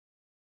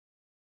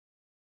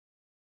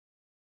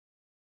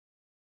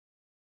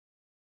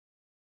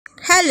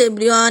Hello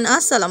everyone,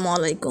 assalamu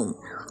alaikum.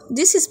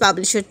 This is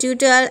Publisher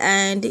Tutorial,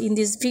 and in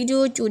this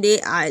video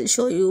today I'll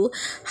show you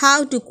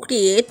how to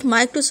create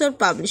Microsoft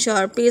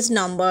Publisher page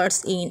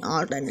numbers in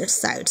alternate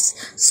sites.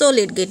 So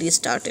let's get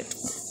started.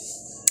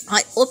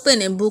 I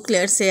open a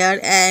booklet here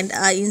and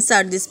I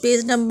insert this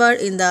page number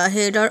in the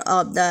header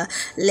of the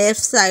left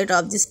side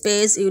of this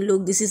page. You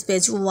look, this is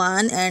page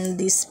 1 and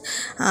this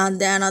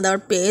the another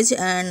page,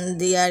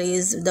 and there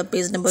is the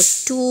page number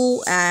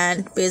 2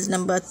 and page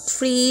number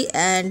 3,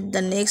 and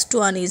the next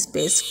one is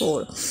page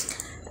 4.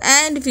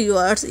 And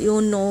viewers,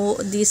 you know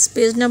this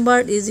page number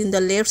is in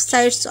the left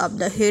sides of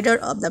the header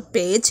of the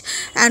page,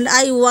 and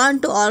I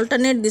want to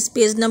alternate these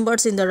page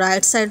numbers in the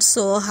right side.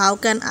 So how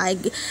can I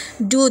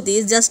do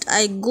this? Just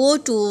I go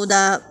to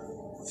the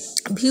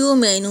view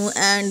menu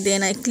and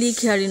then I click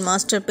here in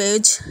master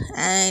page,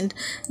 and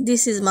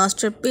this is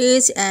master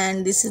page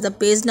and this is the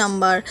page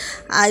number.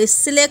 I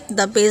select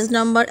the page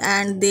number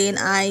and then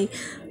I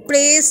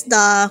press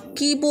the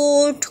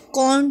keyboard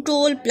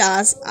Ctrl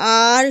plus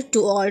R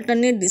to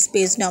alternate these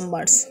page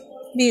numbers.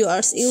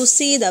 Viewers, you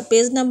see the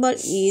page number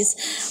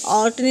is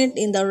alternate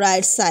in the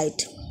right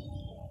side.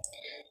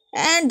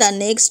 And the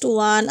next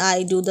one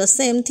I do the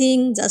same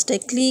thing. Just I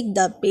click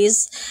the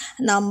page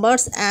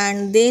numbers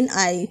and then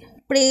I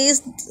press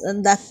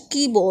the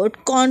keyboard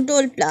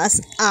Ctrl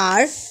plus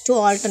R to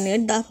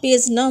alternate the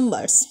page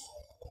numbers.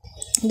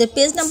 The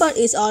page number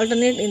is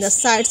alternate in the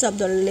sides of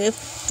the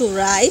left to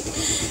right,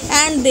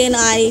 and then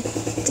I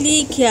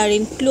click here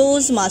in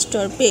close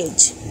master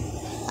page.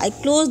 I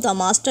close the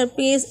master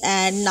page,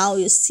 and now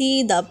you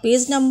see the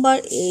page number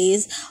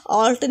is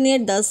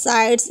alternate the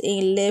sides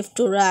in left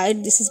to right.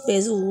 This is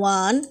page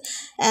 1,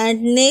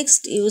 and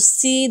next you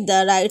see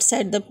the right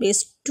side the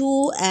page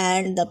 2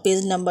 and the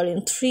page number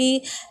in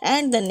 3,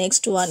 and the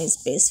next one is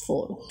page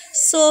 4.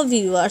 So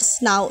viewers,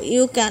 now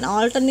you can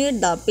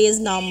alternate the page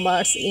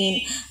numbers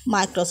in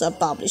Microsoft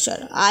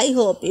Publisher. I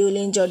hope you will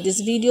enjoy this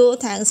video.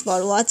 Thanks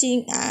for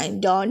watching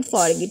and don't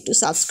forget to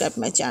subscribe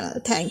my channel.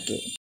 Thank you.